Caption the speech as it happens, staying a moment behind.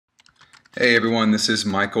Hey everyone, this is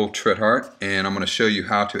Michael Trethart, and I'm going to show you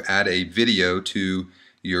how to add a video to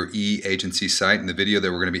your eAgentC site. And the video that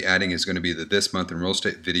we're going to be adding is going to be the This Month in Real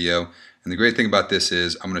Estate video. And the great thing about this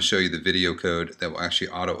is I'm going to show you the video code that will actually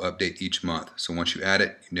auto-update each month. So once you add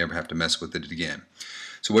it, you never have to mess with it again.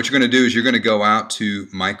 So what you're going to do is you're going to go out to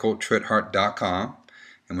michaeltrethart.com,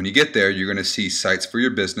 and when you get there, you're going to see Sites for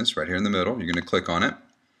Your Business right here in the middle. You're going to click on it.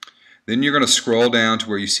 Then you're going to scroll down to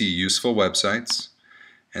where you see Useful Websites.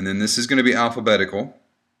 And then this is going to be alphabetical,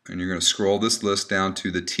 and you're going to scroll this list down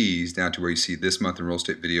to the T's, down to where you see This Month in Real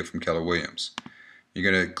Estate video from Keller Williams. You're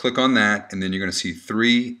going to click on that, and then you're going to see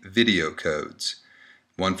 3 video codes.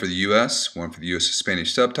 One for the US, one for the US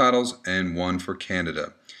Spanish subtitles, and one for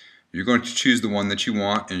Canada. You're going to choose the one that you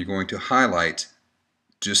want, and you're going to highlight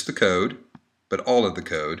just the code, but all of the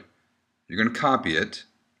code. You're going to copy it.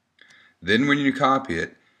 Then when you copy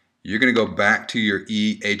it, you're going to go back to your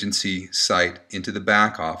eAgentC site into the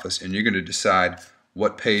back office, and you're going to decide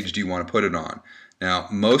what page do you want to put it on. Now,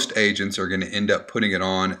 most agents are going to end up putting it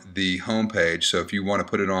on the home page. So if you want to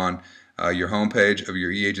put it on your home page of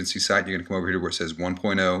your eAgentC site, you're going to come over here to where it says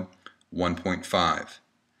 1.0, 1.5.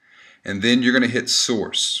 And then you're going to hit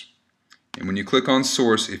Source. And when you click on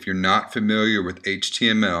Source, if you're not familiar with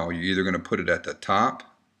HTML, you're either going to put it at the top,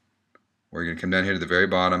 or you're going to come down here to the very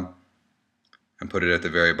bottom and put it at the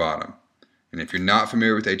very bottom. And if you're not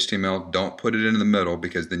familiar with HTML, don't put it in the middle,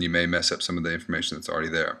 because then you may mess up some of the information that's already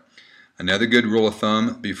there. Another good rule of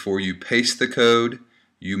thumb, before you paste the code,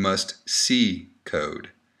 you must see code.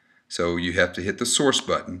 So you have to hit the source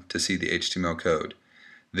button to see the HTML code.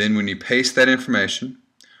 Then when you paste that information,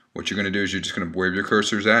 what you're going to do is you're just going to, wherever your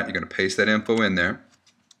cursor is at, you're going to paste that info in there.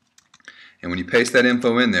 And when you paste that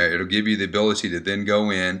info in there, it'll give you the ability to then go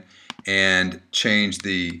in and change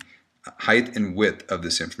the height and width of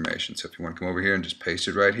this information. So if you want to come over here and just paste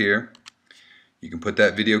it right here, you can put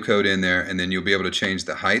that video code in there, and then you'll be able to change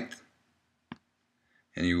the height,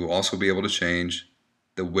 and you will also be able to change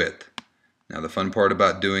the width. Now the fun part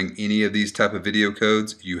about doing any of these type of video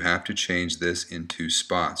codes, you have to change this in 2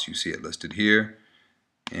 spots. You see it listed here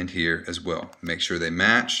and here as well. Make sure they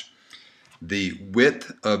match. The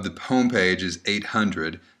width of the home page is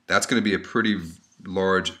 800. That's going to be a pretty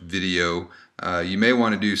large video. You may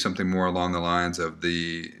want to do something more along the lines of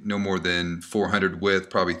the no more than 400 width,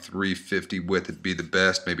 probably 350 width would be the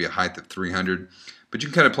best, maybe a height of 300. But you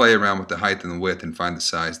can kind of play around with the height and the width and find the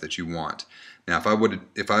size that you want. Now if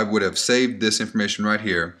I would have saved this information right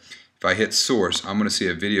here, if I hit source, I'm going to see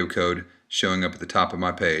a video code showing up at the top of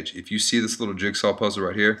my page. If you see this little jigsaw puzzle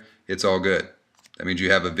right here, it's all good. That means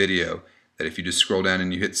you have a video that if you just scroll down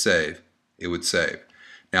and you hit save, it would save.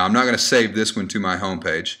 Now I'm not going to save this one to my home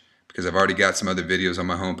page, because I've already got some other videos on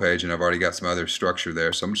my home page and I've already got some other structure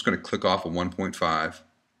there. So I'm just going to click off of 1.5,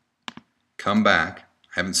 come back.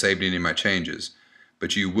 I haven't saved any of my changes,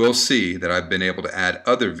 but you will see that I've been able to add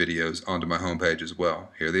other videos onto my home page as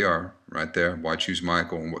well. Here they are right there, Why Choose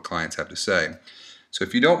Michael and what clients have to say. So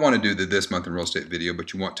if you don't want to do the This Month in Real Estate video,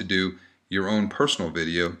 but you want to do your own personal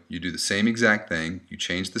video, you do the same exact thing. You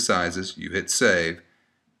change the sizes, you hit save,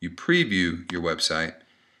 you preview your website.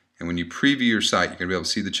 And when you preview your site, you're going to be able to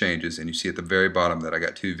see the changes, and you see at the very bottom that I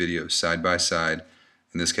got 2 videos side by side,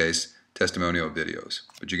 in this case, testimonial videos.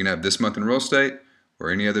 But you can have This Month in Real Estate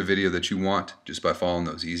or any other video that you want just by following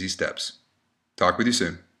those easy steps. Talk with you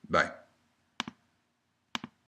soon. Bye.